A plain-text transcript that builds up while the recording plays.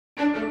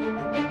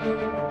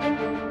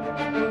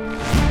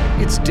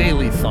It's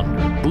Daily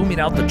Thunder, booming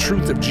out the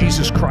truth of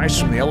Jesus Christ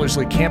from the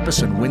Ellerslie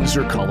campus in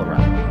Windsor,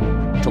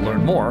 Colorado. To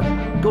learn more,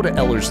 go to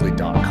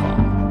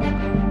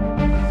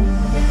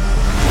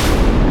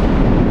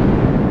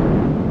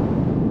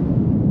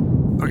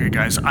Ellerslie.com. Okay,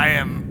 guys,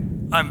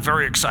 I'm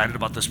very excited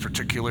about this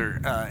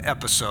particular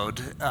episode.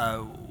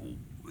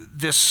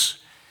 This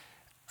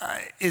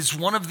is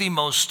one of the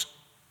most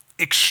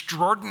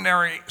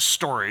extraordinary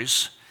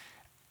stories,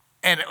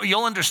 and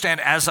you'll understand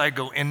as I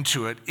go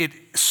into it, it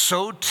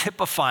so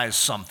typifies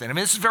something. I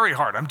mean, this is very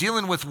hard. I'm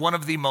dealing with one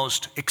of the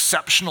most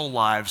exceptional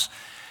lives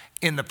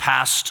in the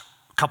past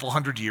couple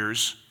hundred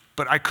years,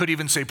 but I could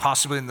even say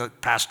possibly in the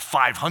past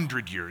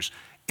 500 years,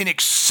 an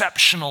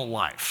exceptional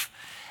life.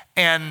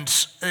 And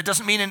it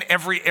doesn't mean in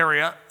every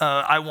area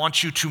I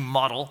want you to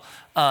model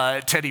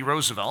Teddy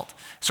Roosevelt.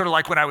 Sort of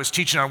like when I was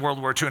teaching on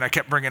World War II and I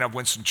kept bringing up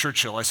Winston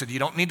Churchill. I said, you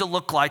don't need to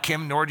look like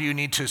him, nor do you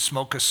need to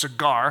smoke a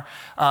cigar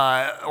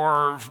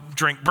or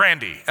drink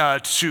brandy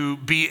to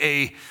be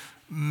a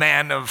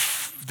man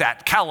of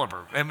that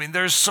caliber. I mean,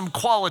 there's some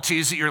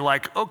qualities that you're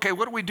like, okay,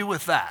 what do we do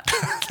with that?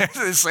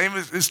 The same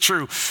is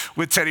true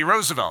with Teddy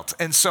Roosevelt.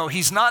 And so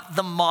he's not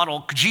the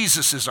model.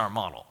 Jesus is our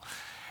model.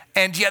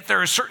 And yet there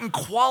are certain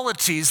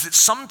qualities that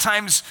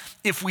sometimes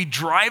if we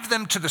drive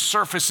them to the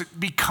surface,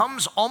 it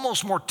becomes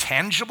almost more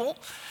tangible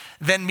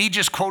than me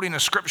just quoting a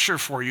scripture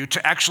for you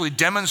to actually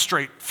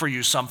demonstrate for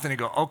you something and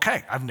go,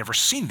 okay, I've never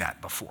seen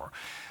that before.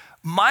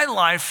 My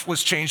life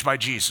was changed by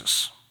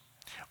Jesus,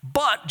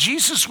 but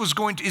Jesus is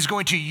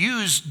going to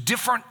use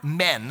different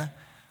men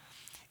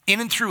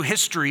in and through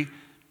history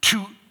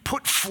to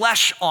put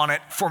flesh on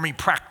it for me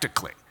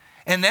practically.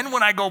 And then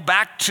when I go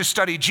back to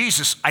study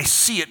Jesus, I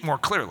see it more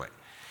clearly.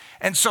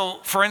 And so,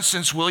 for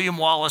instance, William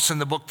Wallace in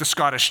the book, The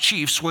Scottish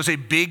Chiefs, was a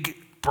big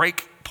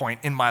break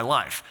point in my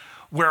life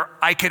where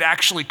I could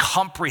actually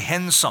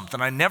comprehend something.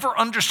 I never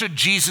understood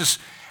Jesus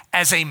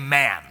as a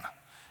man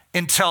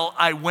until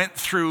I went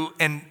through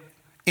and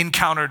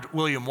encountered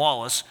William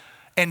Wallace.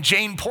 And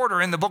Jane Porter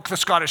in the book, The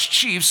Scottish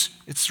Chiefs,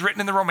 it's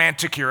written in the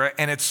Romantic era,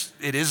 and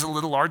it is a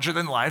little larger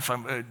than life.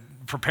 I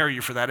prepare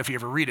you for that if you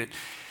ever read it.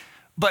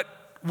 But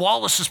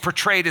Wallace is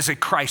portrayed as a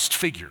Christ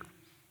figure.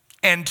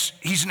 And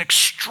he's an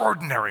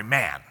extraordinary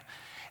man.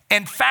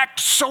 In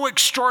fact, so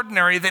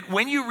extraordinary that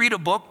when you read a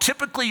book,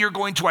 typically you're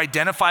going to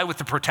identify with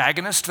the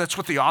protagonist. That's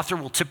what the author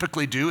will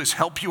typically do, is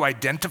help you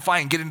identify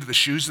and get into the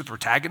shoes of the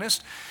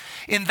protagonist.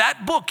 In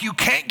that book, you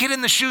can't get in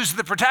the shoes of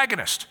the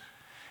protagonist.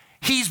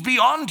 He's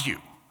beyond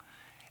you.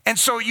 And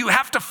so you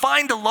have to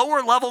find a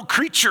lower level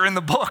creature in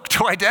the book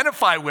to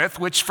identify with,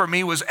 which for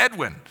me was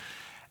Edwin.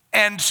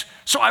 And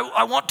so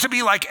I want to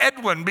be like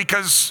Edwin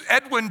because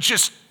Edwin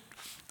just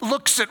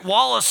looks at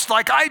Wallace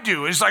like I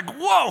do. He's like,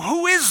 whoa,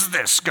 who is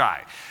this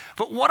guy?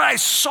 But what I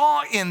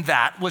saw in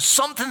that was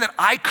something that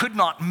I could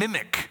not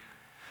mimic,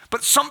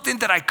 but something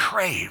that I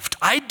craved.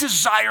 I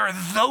desire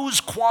those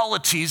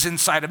qualities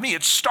inside of me.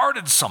 It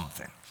started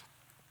something.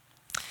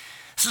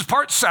 This is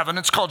part 7.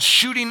 It's called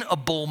Shooting a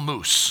Bull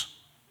Moose.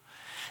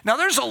 Now,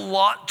 there's a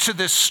lot to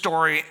this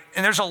story,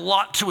 and there's a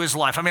lot to his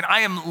life. I mean, I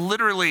am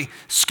literally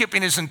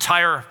skipping his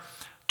entire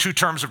 2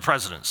 terms of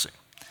presidency.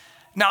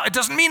 Now, it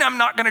doesn't mean I'm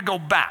not going to go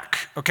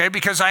back, okay?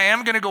 Because I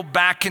am going to go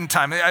back in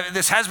time.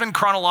 This has been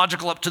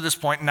chronological up to this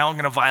point, and now I'm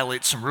going to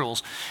violate some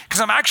rules.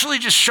 Because I'm actually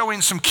just showing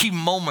some key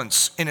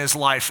moments in his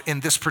life in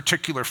this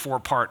particular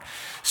 4-part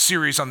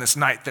series on this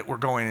night that we're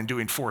going and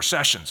doing 4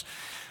 sessions.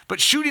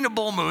 But Shooting a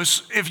Bull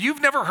Moose, if you've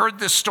never heard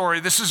this story,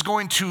 this is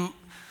going to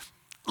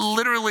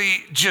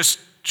literally just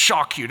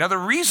shock you. Now, the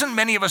reason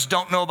many of us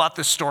don't know about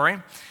this story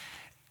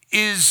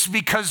is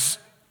because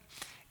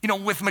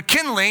with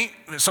McKinley,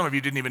 some of you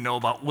didn't even know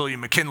about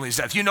William McKinley's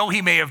death. You know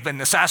he may have been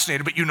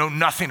assassinated, but you know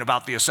nothing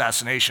about the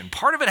assassination.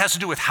 Part of it has to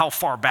do with how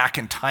far back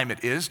in time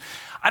it is.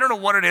 I don't know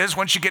what it is.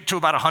 Once you get to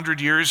about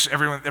 100 years,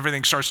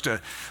 everything starts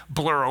to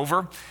blur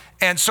over.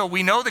 And so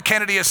we know the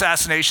Kennedy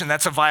assassination,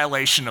 that's a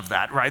violation of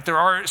that, right? There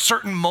are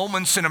certain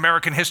moments in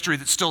American history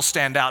that still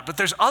stand out, but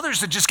there's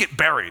others that just get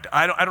buried.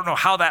 I don't know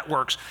how that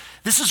works.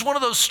 This is one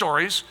of those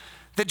stories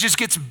that just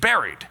gets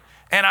buried.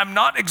 And I'm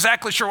not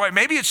exactly sure why.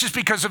 Maybe it's just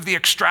because of the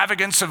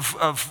extravagance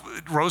of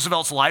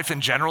Roosevelt's life in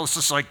general. It's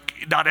just like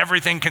not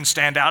everything can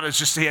stand out. It's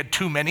just he had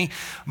too many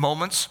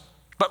moments.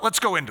 But let's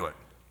go into it.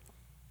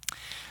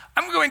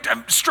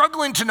 I'm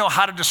struggling to know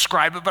how to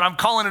describe it, but I'm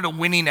calling it a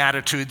winning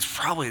attitude. It's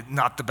probably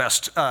not the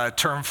best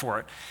term for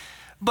it.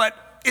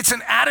 But it's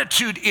an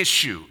attitude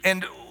issue.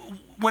 And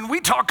when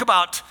we talk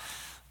about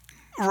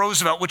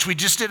Roosevelt, which we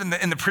just did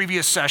in the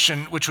previous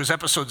session, which was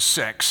episode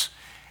 6,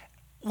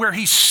 where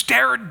he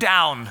stared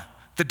down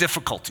the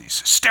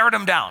difficulties, stared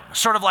them down,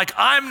 sort of like,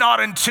 I'm not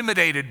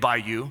intimidated by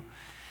you.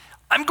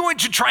 I'm going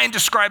to try and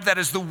describe that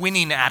as the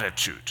winning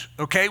attitude,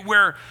 okay?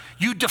 Where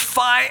you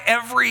defy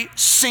every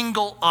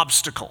single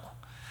obstacle.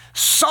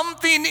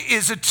 Something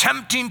is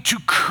attempting to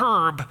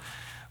curb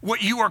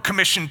what you are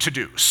commissioned to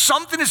do.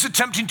 Something is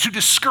attempting to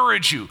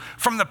discourage you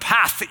from the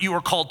path that you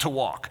are called to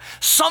walk.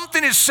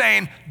 Something is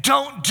saying,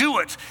 don't do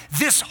it.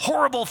 This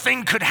horrible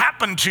thing could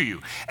happen to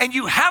you. And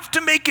you have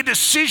to make a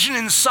decision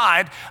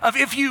inside of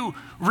if you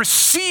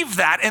receive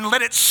that and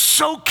let it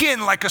soak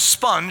in like a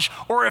sponge,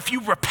 or if you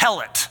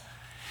repel it.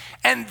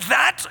 And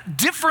that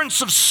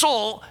difference of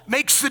soul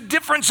makes the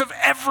difference of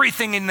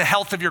everything in the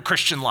health of your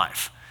Christian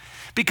life.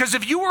 Because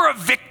if you are a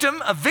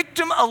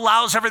victim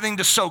allows everything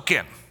to soak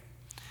in.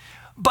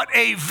 But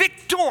a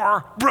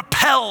victor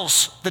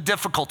repels the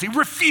difficulty,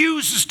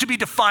 refuses to be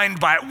defined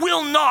by it,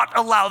 will not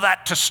allow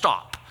that to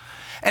stop.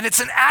 And it's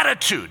an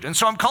attitude. And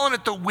so I'm calling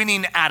it the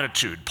winning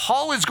attitude.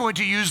 Paul is going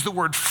to use the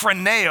word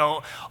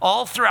phroneo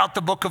all throughout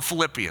the book of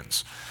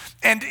Philippians.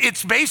 And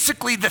it's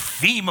basically the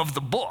theme of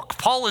the book.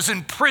 Paul is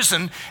in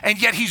prison,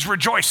 and yet he's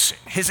rejoicing.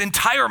 His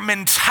entire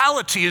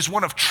mentality is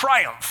one of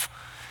triumph.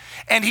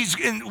 And he's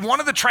in one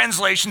of the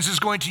translations is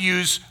going to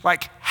use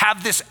like,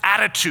 have this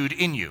attitude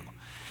in you.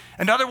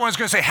 Another one is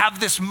going to say, have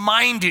this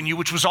mind in you,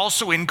 which was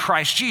also in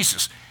Christ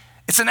Jesus.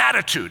 It's an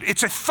attitude.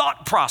 It's a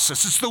thought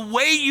process. It's the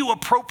way you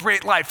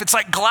appropriate life. It's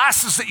like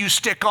glasses that you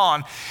stick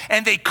on,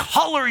 and they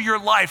color your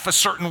life a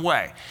certain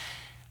way.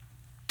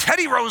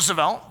 Teddy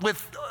Roosevelt,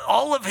 with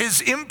all of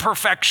his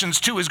imperfections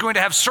too, is going to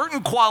have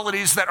certain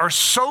qualities that are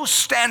so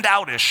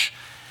standoutish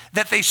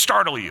that they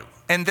startle you.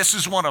 And this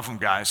is one of them,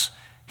 guys.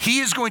 He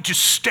is going to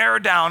stare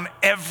down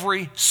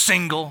every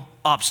single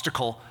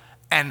obstacle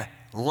and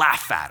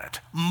laugh at it,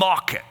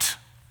 mock it.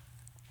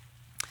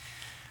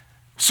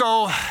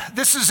 So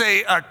this is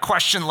a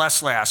question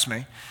Leslie asked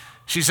me.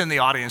 She's in the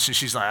audience and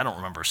she's like, I don't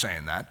remember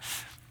saying that.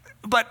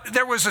 But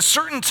there was a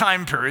certain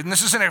time period, and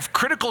this is in a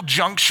critical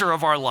juncture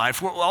of our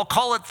life. I'll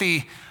call it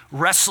the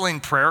wrestling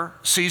prayer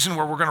season,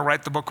 where we're going to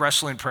write the book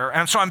Wrestling Prayer.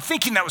 And so I'm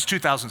thinking that was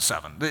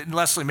 2007.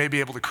 Leslie may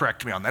be able to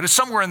correct me on that. It's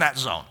somewhere in that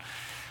zone.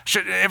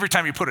 Every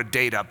time you put a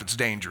date up, it's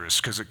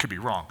dangerous because it could be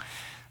wrong.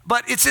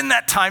 But it's in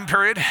that time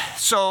period.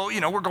 So,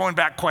 we're going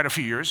back quite a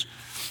few years.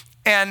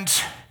 And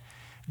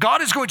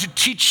God is going to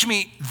teach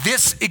me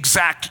this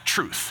exact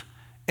truth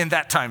in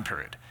that time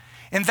period.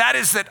 And that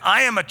is that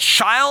I am a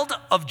child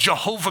of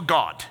Jehovah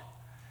God.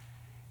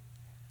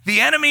 The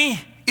enemy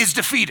is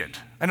defeated.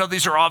 I know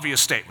these are obvious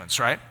statements,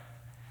 right?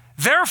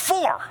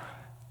 Therefore,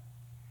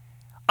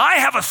 I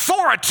have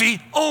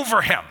authority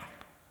over him,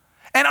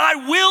 and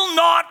I will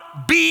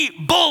not be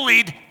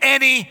bullied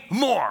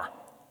anymore.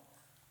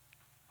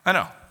 I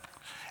know.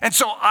 And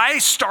so I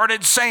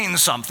started saying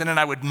something, and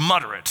I would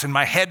mutter it, and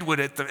my head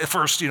would at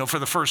first, for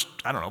the first,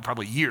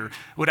 probably year,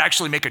 would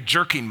actually make a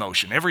jerking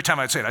motion. Every time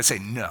I'd say it, I'd say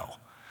no.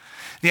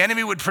 The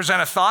enemy would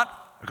present a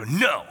thought, I'd go,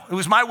 no. It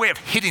was my way of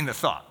hitting the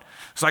thought.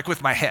 It's like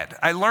with my head.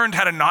 I learned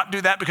how to not do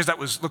that because that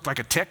looked like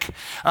a tick.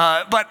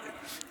 But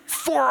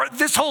for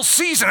this whole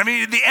season,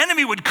 the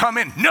enemy would come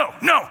in, no.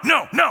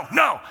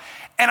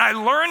 And I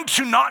learned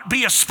to not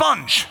be a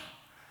sponge.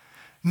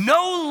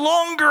 No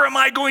longer am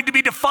I going to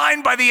be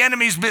defined by the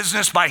enemy's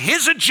business, by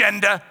his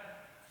agenda.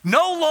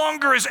 No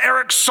longer is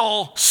Eric's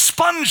soul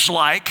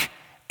sponge-like.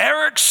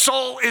 Eric's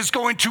soul is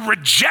going to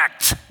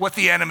reject what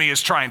the enemy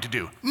is trying to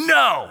do.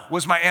 No,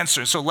 was my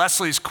answer. So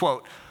Leslie's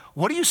quote,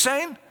 what are you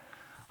saying?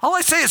 All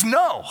I say is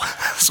no.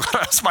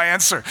 That's my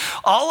answer.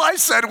 All I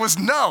said was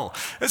no.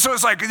 And so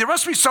it's like, there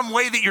must be some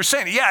way that you're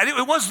saying it. Yeah,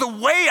 it was the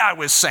way I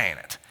was saying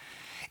it.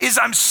 Is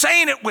I'm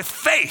saying it with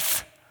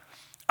faith.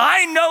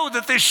 I know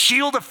that this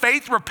shield of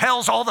faith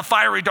repels all the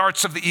fiery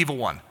darts of the evil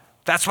one.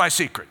 That's my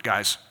secret,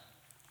 guys.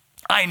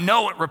 I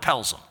know it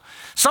repels them.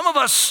 Some of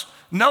us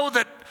know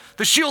that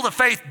the shield of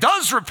faith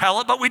does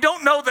repel it, but we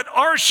don't know that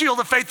our shield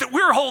of faith that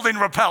we're holding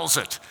repels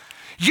it.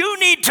 You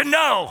need to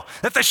know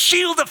that the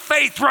shield of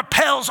faith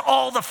repels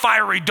all the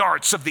fiery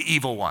darts of the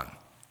evil one.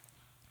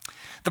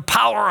 The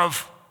power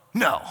of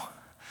no.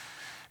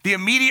 The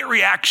immediate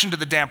reaction to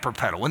the damper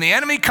pedal. When the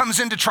enemy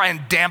comes in to try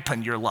and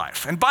dampen your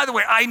life. And by the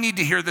way, I need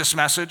to hear this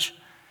message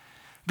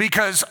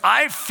because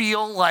I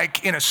feel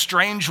like in a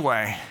strange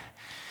way,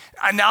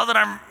 now that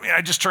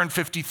I just turned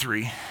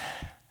 53,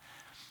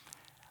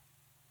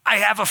 I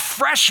have a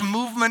fresh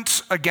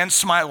movement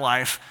against my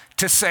life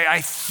to say,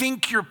 I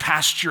think you're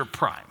past your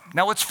prime.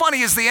 Now, what's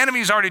funny is the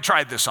enemy's already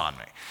tried this on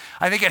me.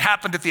 I think it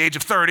happened at the age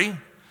of 30.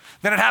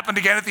 Then it happened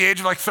again at the age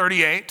of like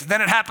 38.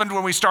 Then it happened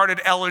when we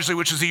started Ellerslie,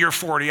 which is the year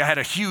 40. I had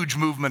a huge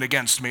movement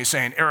against me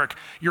saying, Eric,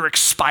 you're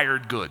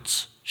expired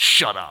goods.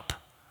 Shut up.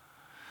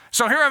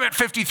 So here I'm at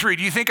 53.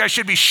 Do you think I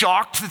should be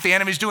shocked that the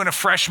enemy's doing a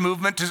fresh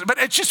movement? But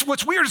it's just,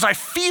 what's weird is I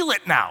feel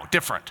it now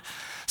different.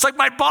 It's like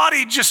my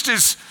body just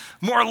is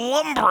more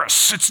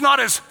lumbrous. It's not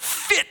as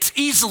fit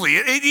easily.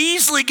 It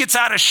easily gets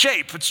out of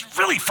shape. It's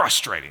really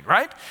frustrating,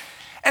 right?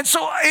 And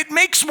so it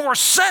makes more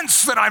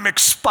sense that I'm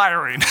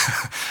expiring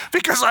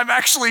because I'm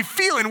actually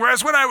feeling,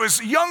 whereas when I was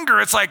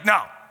younger, it's like,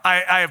 no,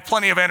 I have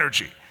plenty of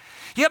energy.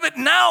 Yeah, but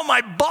now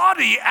my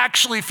body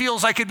actually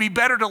feels like it'd be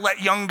better to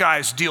let young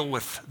guys deal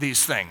with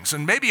these things.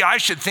 And maybe I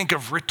should think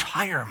of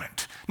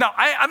retirement. Now,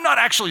 I'm not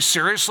actually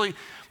seriously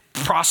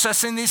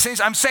processing these things.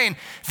 I'm saying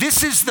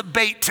this is the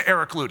bait to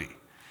Eric Ludy,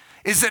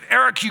 is that,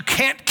 Eric, you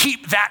can't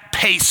keep that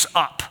pace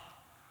up.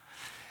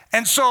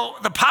 And so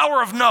the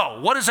power of no.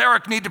 What does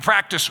Eric need to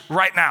practice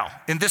right now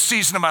in this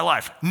season of my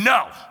life?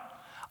 No.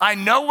 I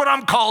know what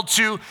I'm called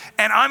to,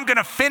 and I'm going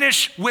to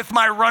finish with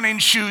my running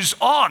shoes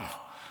on.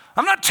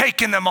 I'm not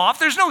taking them off.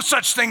 There's no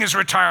such thing as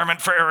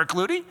retirement for Eric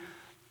Ludy.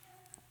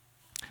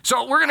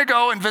 So we're going to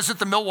go and visit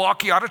the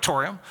Milwaukee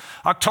Auditorium,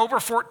 October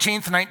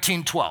 14th,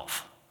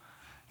 1912.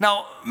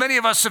 Now, many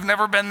of us have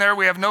never been there.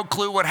 We have no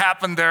clue what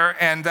happened there,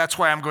 and that's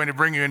why I'm going to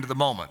bring you into the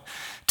moment.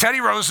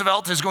 Teddy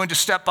Roosevelt is going to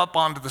step up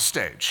onto the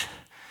stage.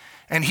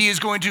 And he is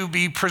going to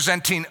be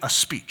presenting a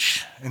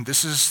speech. And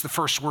this is the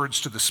first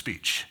words to the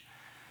speech.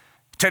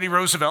 Teddy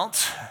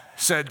Roosevelt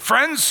said,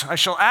 "Friends, I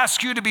shall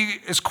ask you to be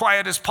as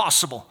quiet as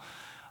possible.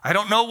 I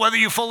don't know whether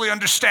you fully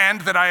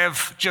understand that I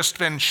have just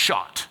been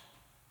shot."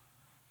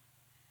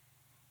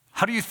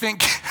 How do you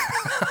think,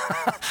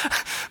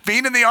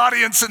 being in the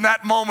audience in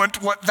that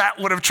moment, what that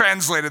would have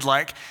translated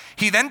like?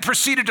 He then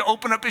proceeded to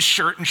open up his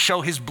shirt and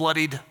show his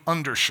bloodied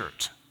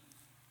undershirt.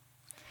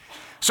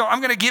 So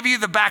I'm going to give you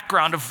the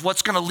background of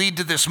what's going to lead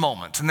to this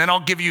moment, and then I'll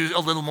give you a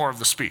little more of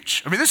the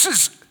speech. I mean, this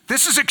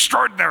is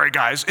extraordinary,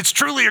 guys. It's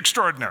truly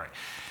extraordinary.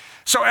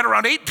 So at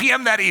around 8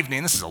 p.m. that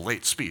evening, this is a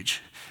late speech,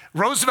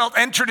 Roosevelt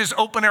entered his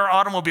open-air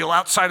automobile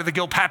outside of the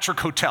Gilpatrick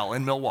Hotel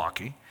in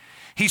Milwaukee.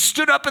 He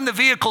stood up in the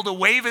vehicle to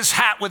wave his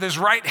hat with his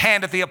right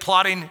hand at the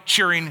applauding,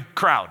 cheering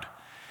crowd.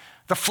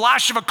 The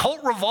flash of a Colt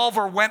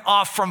revolver went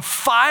off from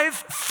 5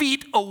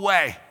 feet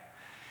away.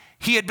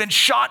 He had been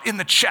shot in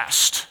the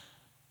chest.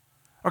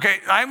 Okay,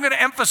 I'm going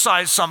to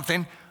emphasize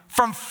something.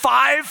 From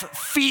 5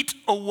 feet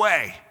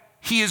away,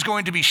 he is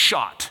going to be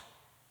shot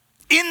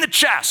in the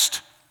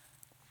chest.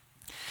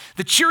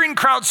 The cheering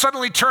crowd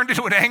suddenly turned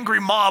into an angry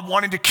mob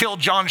wanting to kill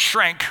John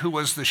Schrank, who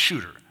was the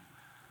shooter.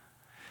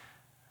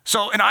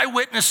 So an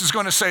eyewitness is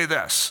going to say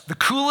this: the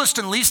coolest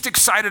and least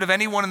excited of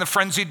anyone in the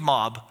frenzied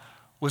mob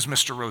was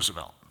Mr.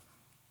 Roosevelt.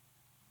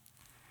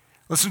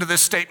 Listen to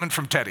this statement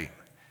from Teddy.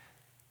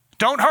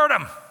 "Don't hurt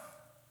him.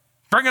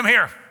 Bring him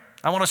here.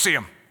 I want to see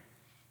him."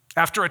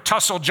 After a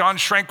tussle, John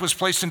Schrank was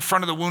placed in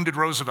front of the wounded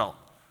Roosevelt.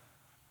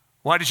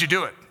 "Why did you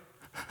do it?"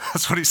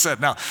 That's what he said.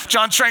 Now,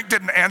 John Schrank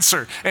didn't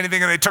answer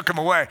anything and they took him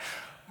away.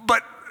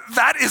 But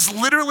that is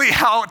literally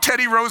how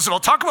Teddy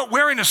Roosevelt, talk about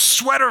wearing a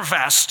sweater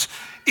vest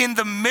in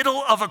the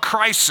middle of a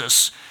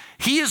crisis.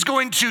 He is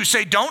going to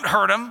say, "Don't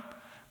hurt him.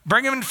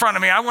 Bring him in front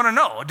of me. I want to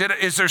know.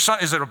 Is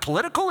it a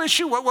political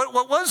issue? What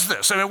was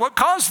this? I mean, what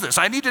caused this?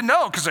 I need to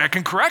know because I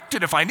can correct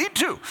it if I need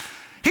to."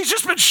 He's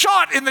just been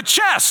shot in the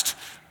chest.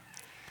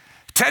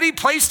 Teddy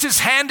placed his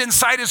hand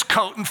inside his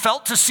coat and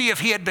felt to see if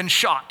he had been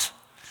shot.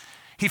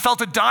 He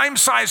felt a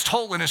dime-sized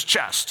hole in his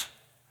chest.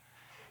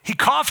 He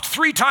coughed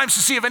 3 times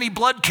to see if any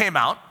blood came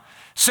out.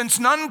 Since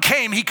none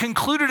came, he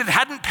concluded it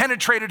hadn't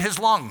penetrated his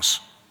lungs.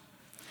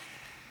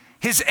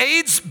 His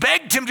aides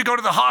begged him to go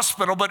to the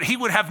hospital, but he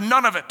would have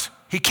none of it.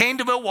 He came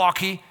to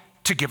Milwaukee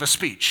to give a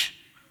speech.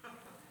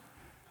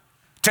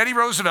 Teddy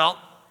Roosevelt,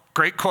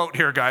 great quote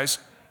here, guys,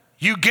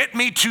 "You get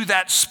me to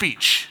that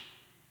speech."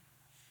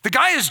 The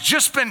guy has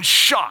just been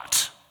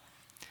shot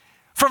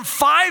from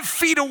 5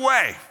 feet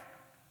away.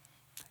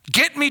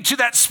 Get me to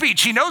that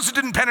speech. He knows it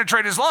didn't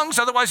penetrate his lungs,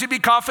 otherwise he'd be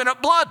coughing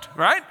up blood,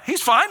 right?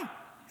 He's fine.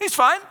 He's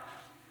fine.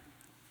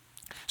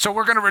 So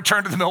we're going to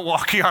return to the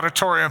Milwaukee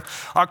Auditorium,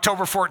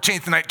 October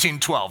 14th,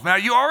 1912. Now,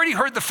 you already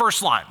heard the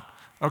first line,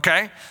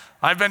 okay?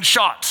 "I've been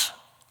shot."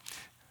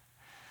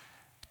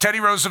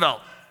 Teddy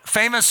Roosevelt,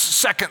 famous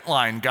second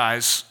line,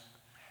 guys.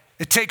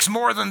 "It takes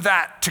more than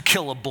that to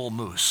kill a bull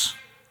moose."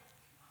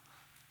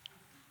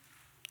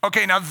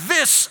 Okay, now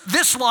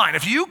this line,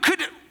 if you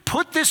could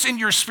put this in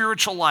your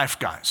spiritual life,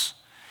 guys,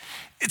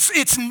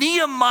 it's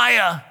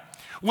Nehemiah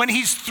when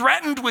he's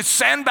threatened with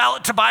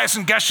Sanballat, Tobias,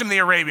 and Geshem the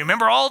Arabian.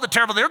 Remember all the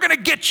terrible, they're going to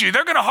get you,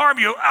 they're going to harm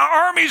you,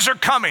 our armies are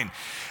coming.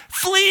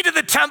 Flee to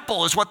the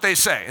temple is what they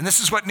say. And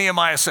this is what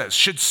Nehemiah says: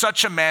 "Should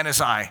such a man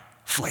as I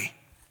flee?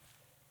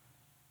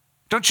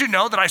 Don't you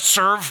know that I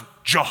serve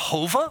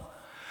Jehovah?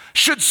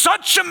 Should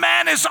such a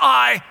man as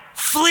I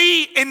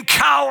flee and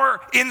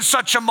cower in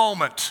such a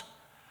moment?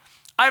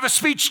 I have a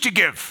speech to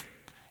give.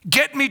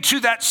 Get me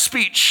to that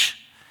speech.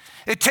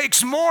 It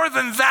takes more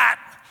than that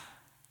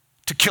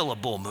to kill a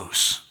bull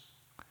moose."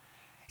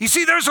 You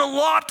see, there's a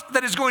lot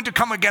that is going to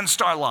come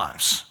against our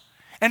lives.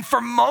 And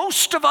for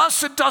most of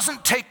us, it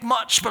doesn't take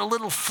much but a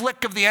little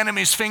flick of the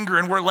enemy's finger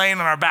and we're laying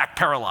on our back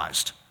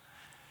paralyzed.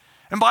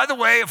 And by the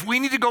way, if we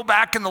need to go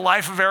back in the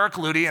life of Eric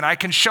Ludy, and I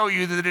can show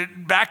you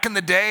that back in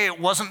the day, it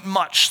wasn't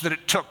much that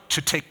it took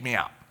to take me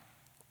out.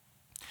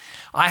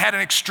 I had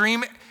an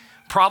extreme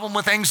problem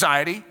with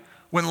anxiety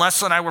when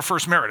Leslie and I were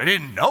first married. I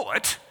didn't know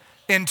it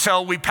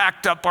until we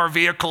packed up our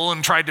vehicle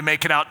and tried to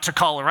make it out to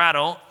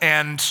Colorado,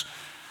 and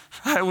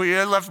I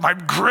left my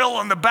grill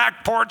on the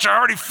back porch. I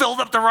already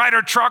filled up the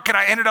Ryder truck, and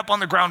I ended up on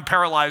the ground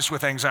paralyzed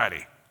with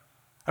anxiety.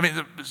 I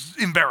mean, it's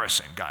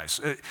embarrassing, guys.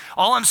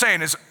 All I'm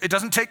saying is it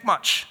doesn't take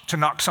much to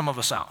knock some of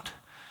us out.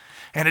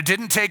 And it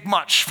didn't take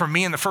much for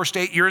me in the first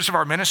 8 years of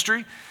our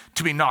ministry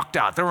to be knocked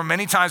out. There were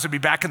many times I'd be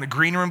back in the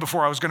green room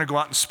before I was going to go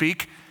out and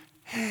speak,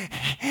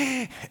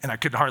 and I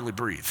could hardly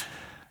breathe.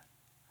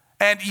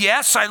 And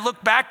yes, I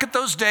look back at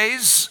those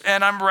days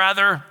and I'm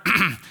rather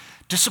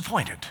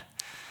disappointed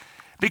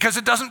because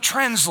it doesn't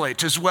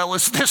translate as well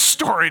as this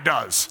story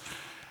does.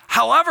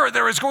 However,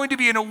 there is going to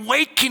be an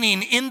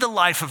awakening in the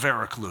life of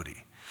Eric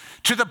Ludy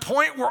to the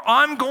point where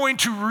I'm going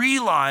to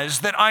realize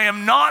that I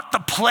am not the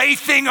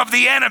plaything of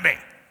the enemy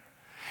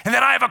and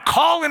that I have a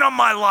calling on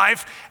my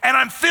life and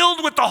I'm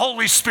filled with the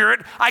Holy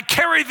Spirit. I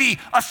carry the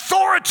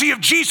authority of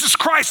Jesus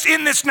Christ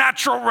in this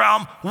natural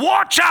realm.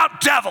 Watch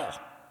out, devil.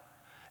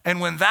 And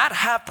when that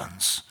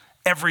happens,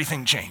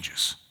 everything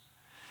changes.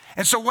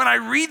 And so when I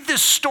read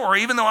this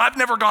story, even though I've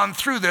never gone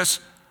through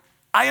this,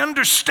 I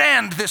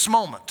understand this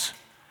moment.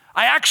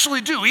 I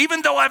actually do.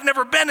 Even though I've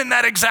never been in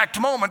that exact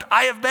moment,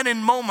 I have been in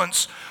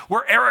moments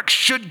where Eric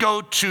should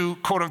go to,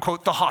 quote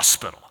unquote, the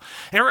hospital.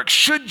 Eric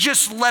should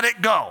just let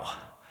it go.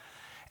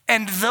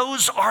 And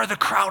those are the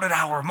crowded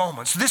hour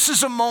moments. This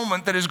is a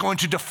moment that is going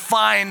to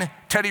define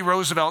Teddy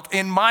Roosevelt,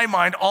 in my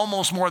mind,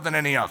 almost more than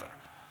any other.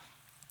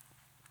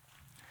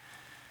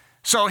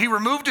 So he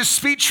removed his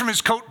speech from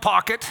his coat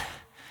pocket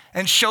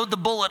and showed the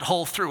bullet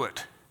hole through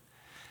it.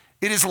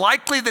 It is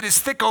likely that his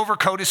thick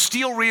overcoat, his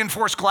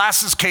steel-reinforced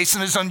glasses case,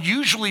 and his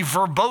unusually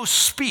verbose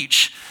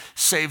speech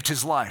saved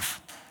his life.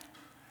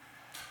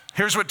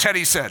 Here's what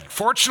Teddy said.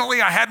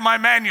 Fortunately, I had my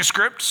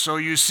manuscript, so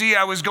you see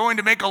I was going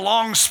to make a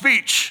long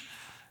speech.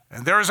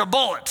 And there's a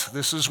bullet.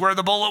 This is where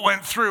the bullet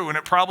went through, and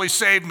it probably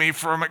saved me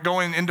from it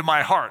going into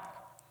my heart.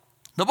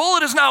 The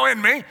bullet is now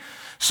in me,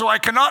 so I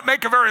cannot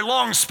make a very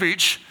long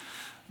speech,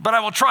 but I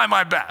will try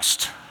my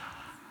best.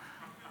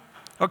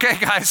 Okay,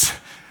 guys,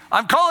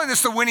 I'm calling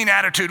this the winning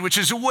attitude, which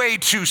is way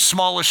too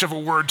smallish of a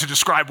word to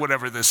describe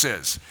whatever this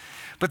is.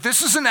 But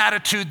this is an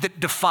attitude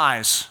that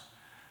defies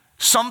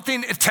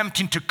something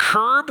attempting to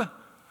curb,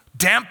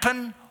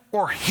 dampen,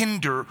 or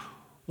hinder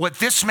what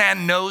this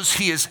man knows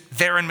he is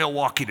there in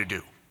Milwaukee to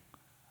do.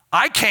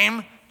 I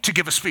came to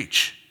give a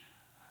speech.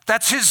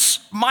 That's his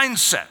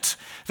mindset.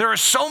 There are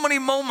so many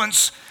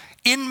moments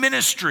in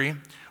ministry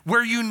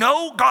where you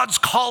know God's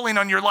calling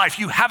on your life.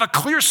 You have a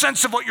clear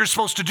sense of what you're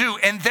supposed to do,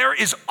 and there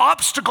is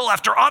obstacle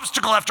after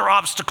obstacle after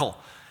obstacle.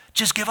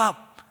 Just give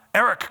up.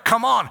 Eric,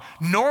 come on.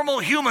 Normal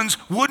humans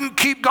wouldn't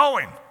keep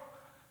going.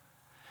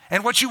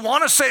 And what you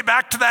want to say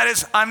back to that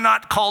is, I'm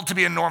not called to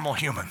be a normal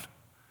human.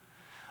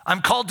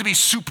 I'm called to be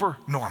super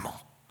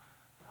normal.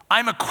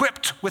 I'm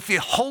equipped with the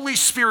Holy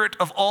Spirit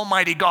of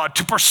Almighty God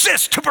to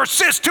persist, to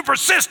persist, to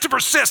persist, to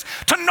persist,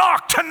 to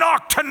knock, to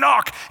knock, to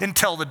knock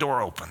until the door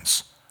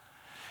opens.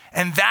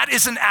 And that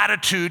is an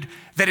attitude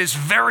that is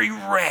very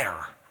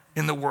rare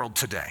in the world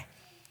today.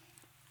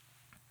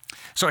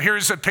 So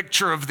here's a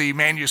picture of the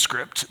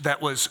manuscript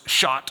that was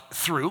shot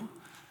through.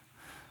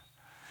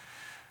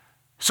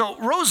 So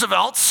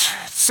Roosevelt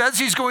says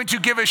he's going to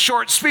give a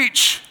short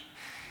speech.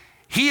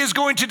 He is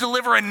going to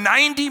deliver a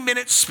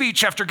 90-minute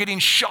speech after getting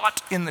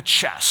shot in the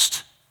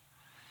chest.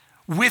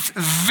 With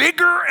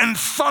vigor and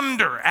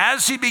thunder,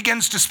 as he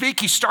begins to speak,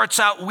 he starts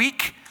out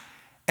weak,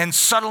 and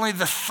suddenly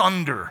the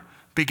thunder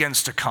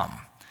begins to come.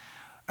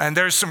 And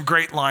there's some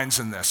great lines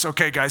in this.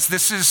 Okay, guys,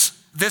 this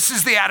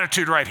is the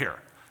attitude right here.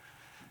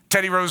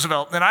 Teddy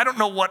Roosevelt, and I don't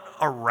know what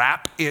a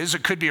rap is.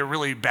 It could be a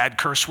really bad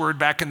curse word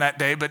back in that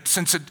day, but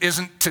since it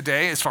isn't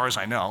today, as far as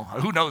I know,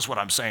 who knows what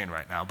I'm saying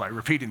right now by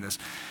repeating this.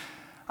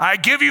 I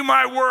give you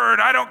my word,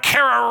 I don't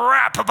care a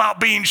rap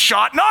about being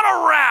shot. Not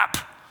a rap.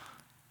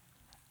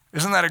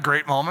 Isn't that a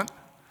great moment?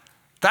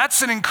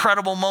 That's an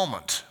incredible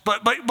moment.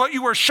 But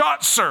you were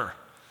shot, sir.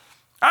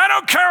 I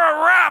don't care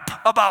a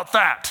rap about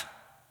that.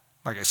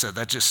 Like I said,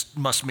 that just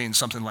must mean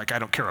something like I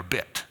don't care a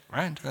bit,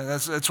 right?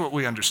 That's what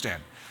we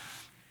understand.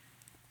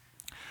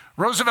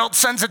 Roosevelt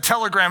sends a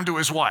telegram to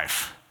his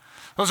wife.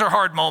 Those are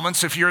hard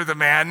moments. If you're the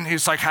man,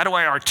 he's like, how do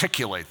I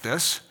articulate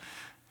this?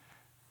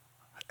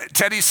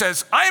 Teddy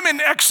says, I am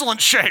in excellent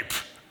shape.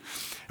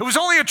 It was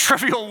only a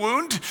trivial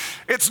wound.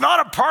 It's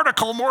not a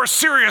particle more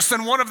serious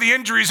than one of the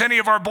injuries any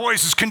of our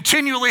boys is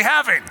continually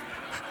having.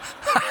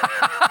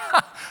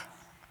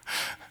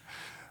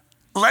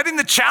 Letting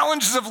the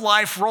challenges of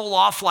life roll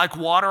off like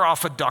water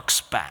off a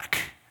duck's back.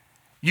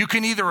 You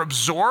can either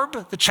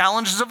absorb the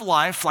challenges of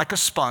life like a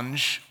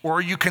sponge, or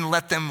you can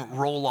let them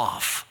roll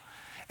off.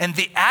 And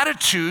the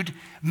attitude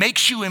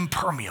makes you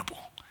impermeable.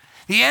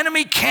 The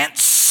enemy can't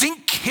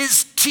sink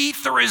his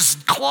teeth or his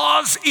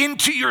claws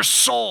into your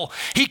soul.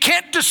 He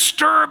can't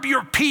disturb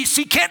your peace.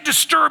 He can't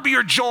disturb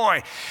your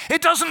joy.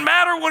 It doesn't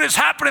matter what is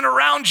happening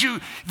around you.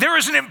 There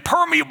is an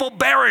impermeable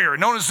barrier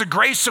known as the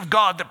grace of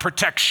God that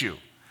protects you.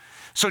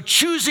 So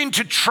choosing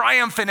to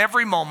triumph in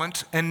every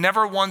moment and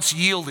never once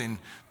yielding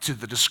to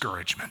the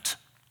discouragement.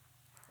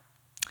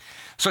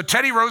 So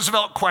Teddy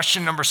Roosevelt,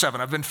 question number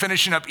 7. I've been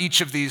finishing up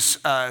each of these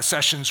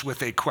sessions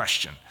with a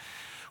question.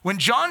 When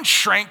John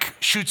Schrank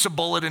shoots a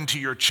bullet into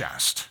your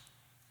chest,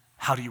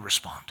 how do you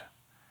respond?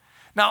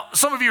 Now,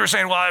 some of you are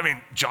saying, well, I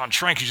mean, John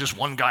Schrank is just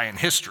one guy in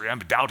history. I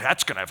doubt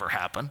that's going to ever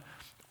happen.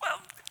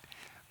 Well,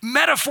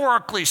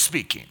 metaphorically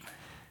speaking,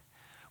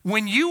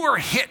 when you are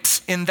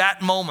hit in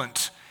that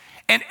moment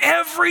and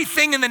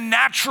everything in the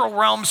natural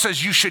realm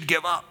says you should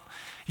give up,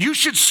 You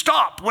should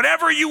stop.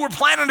 Whatever you were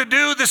planning to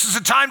do, this is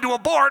a time to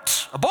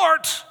abort.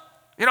 Abort.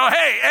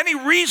 Hey, any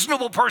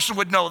reasonable person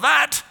would know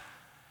that.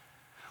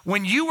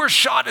 When you were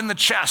shot in the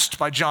chest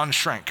by John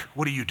Schrenk,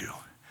 what do?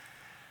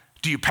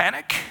 Do you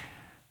panic?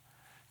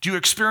 Do you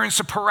experience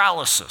a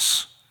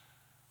paralysis?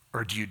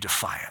 Or do you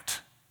defy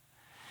it?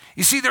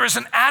 You see, there is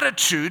an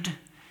attitude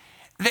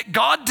that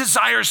God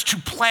desires to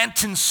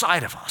plant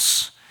inside of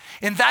us,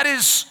 and that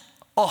is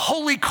a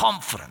holy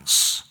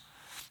confidence.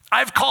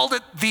 I've called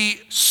it the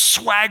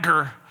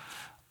swagger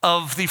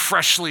of the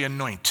freshly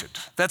anointed.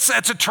 That's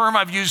a term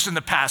I've used in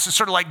the past. It's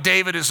sort of like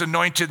David is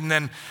anointed and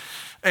then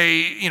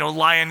a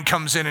lion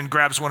comes in and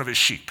grabs one of his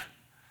sheep.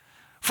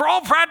 For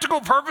all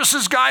practical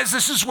purposes, guys,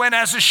 this is when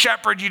as a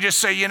shepherd you just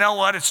say, you know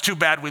what, it's too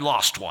bad we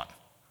lost one.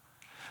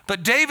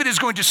 But David is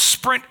going to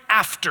sprint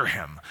after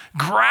him,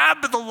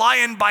 grab the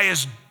lion by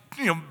his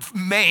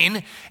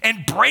mane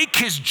and break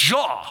his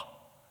jaw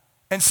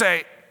and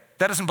say,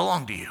 that doesn't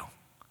belong to you.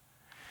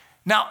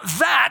 Now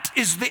that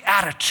is the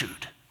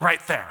attitude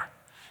right there.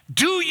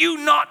 Do you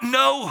not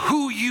know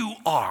who you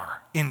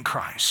are in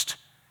Christ?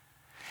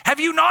 Have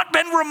you not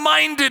been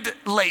reminded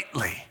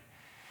lately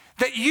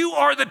that you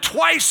are the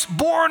twice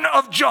born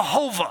of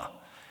Jehovah,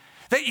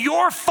 that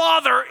your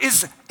Father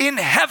is in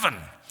heaven,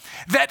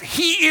 that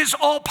he is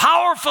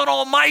all-powerful and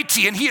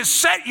almighty, and he has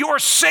set your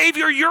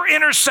Savior, your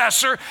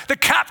intercessor, the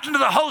captain of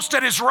the host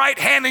at his right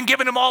hand and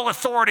given him all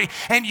authority,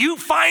 and you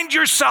find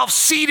yourself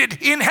seated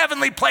in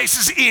heavenly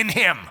places in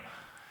him.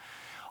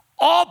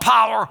 All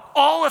power,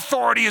 all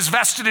authority is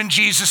vested in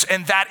Jesus,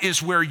 and that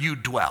is where you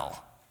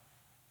dwell.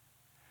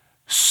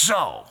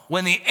 So,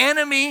 when the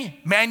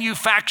enemy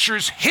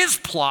manufactures his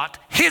plot,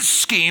 his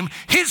scheme,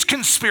 his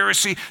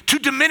conspiracy to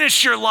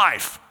diminish your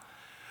life,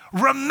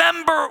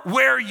 remember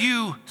where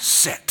you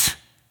sit.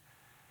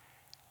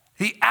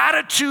 The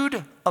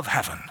attitude of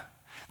heaven,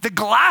 the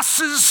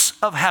glasses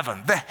of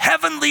heaven, the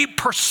heavenly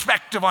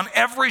perspective on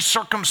every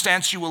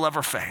circumstance you will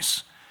ever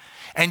face.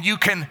 And you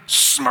can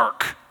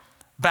smirk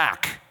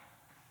back.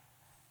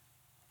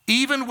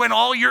 Even when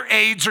all your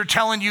aides are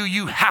telling you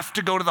you have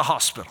to go to the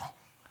hospital.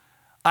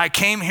 I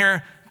came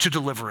here to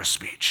deliver a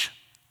speech.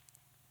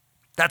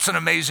 That's an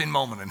amazing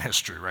moment in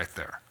history right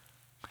there.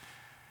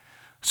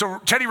 So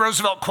Teddy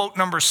Roosevelt, quote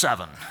number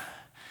 7.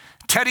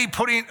 Teddy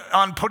putting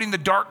the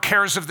dark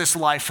cares of this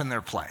life in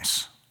their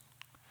place.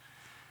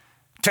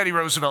 Teddy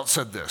Roosevelt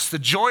said this: the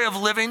joy of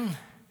living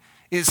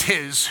is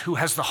his who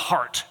has the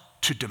heart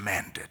to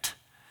demand it.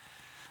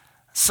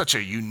 Such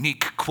a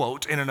unique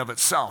quote in and of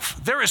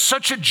itself. There is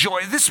such a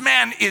joy. This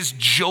man is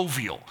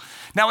jovial.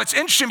 Now it's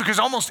interesting because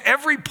almost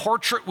every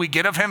portrait we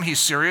get of him, he's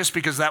serious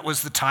because that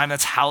was the time,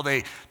 that's how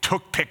they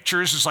took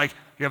pictures. It's like,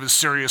 you have a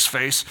serious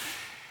face.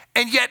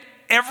 And yet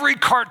every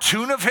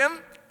cartoon of him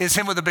is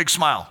him with a big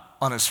smile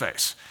on his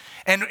face.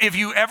 And if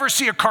you ever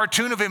see a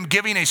cartoon of him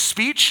giving a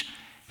speech,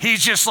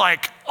 he's just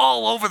like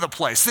all over the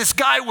place. This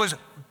guy was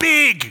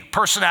big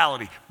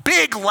personality,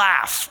 big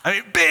laugh,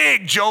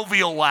 big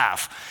jovial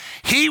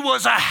laugh. He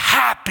was a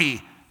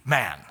happy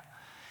man.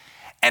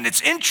 And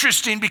it's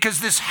interesting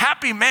because this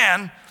happy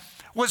man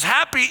was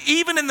happy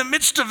even in the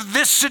midst of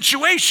this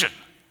situation.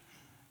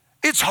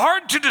 It's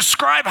hard to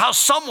describe how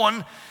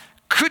someone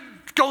could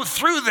go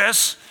through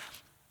this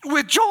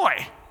with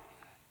joy.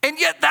 And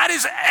yet that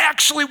is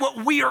actually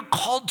what we are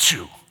called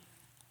to.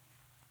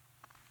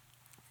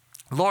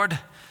 Lord,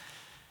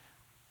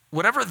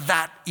 whatever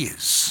that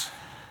is,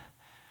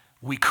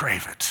 we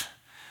crave it.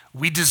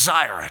 We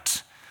desire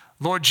it.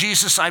 Lord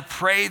Jesus, I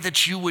pray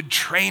that you would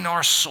train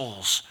our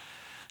souls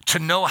to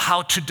know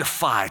how to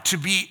defy, to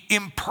be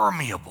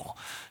impermeable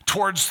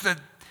towards the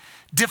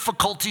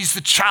difficulties,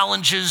 the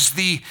challenges,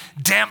 the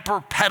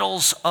damper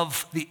petals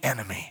of the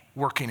enemy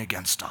working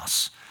against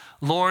us.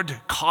 Lord,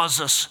 cause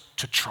us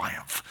to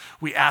triumph.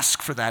 We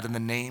ask for that in the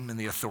name and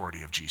the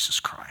authority of Jesus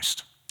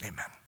Christ.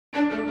 Amen.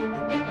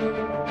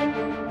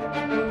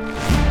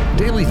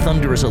 Daily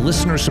Thunder is a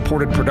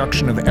listener-supported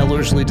production of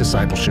Ellerslie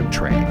Discipleship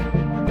Training.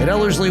 At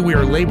Ellerslie, we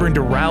are laboring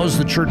to rouse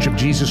the Church of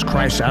Jesus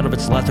Christ out of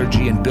its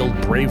lethargy and build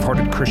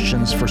brave-hearted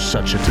Christians for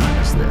such a time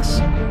as this.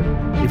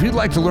 If you'd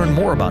like to learn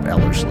more about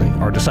Ellerslie,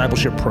 our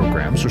discipleship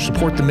programs, or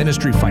support the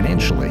ministry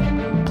financially,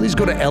 please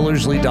go to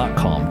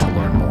ellerslie.com to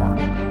learn more.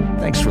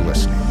 Thanks for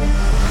listening.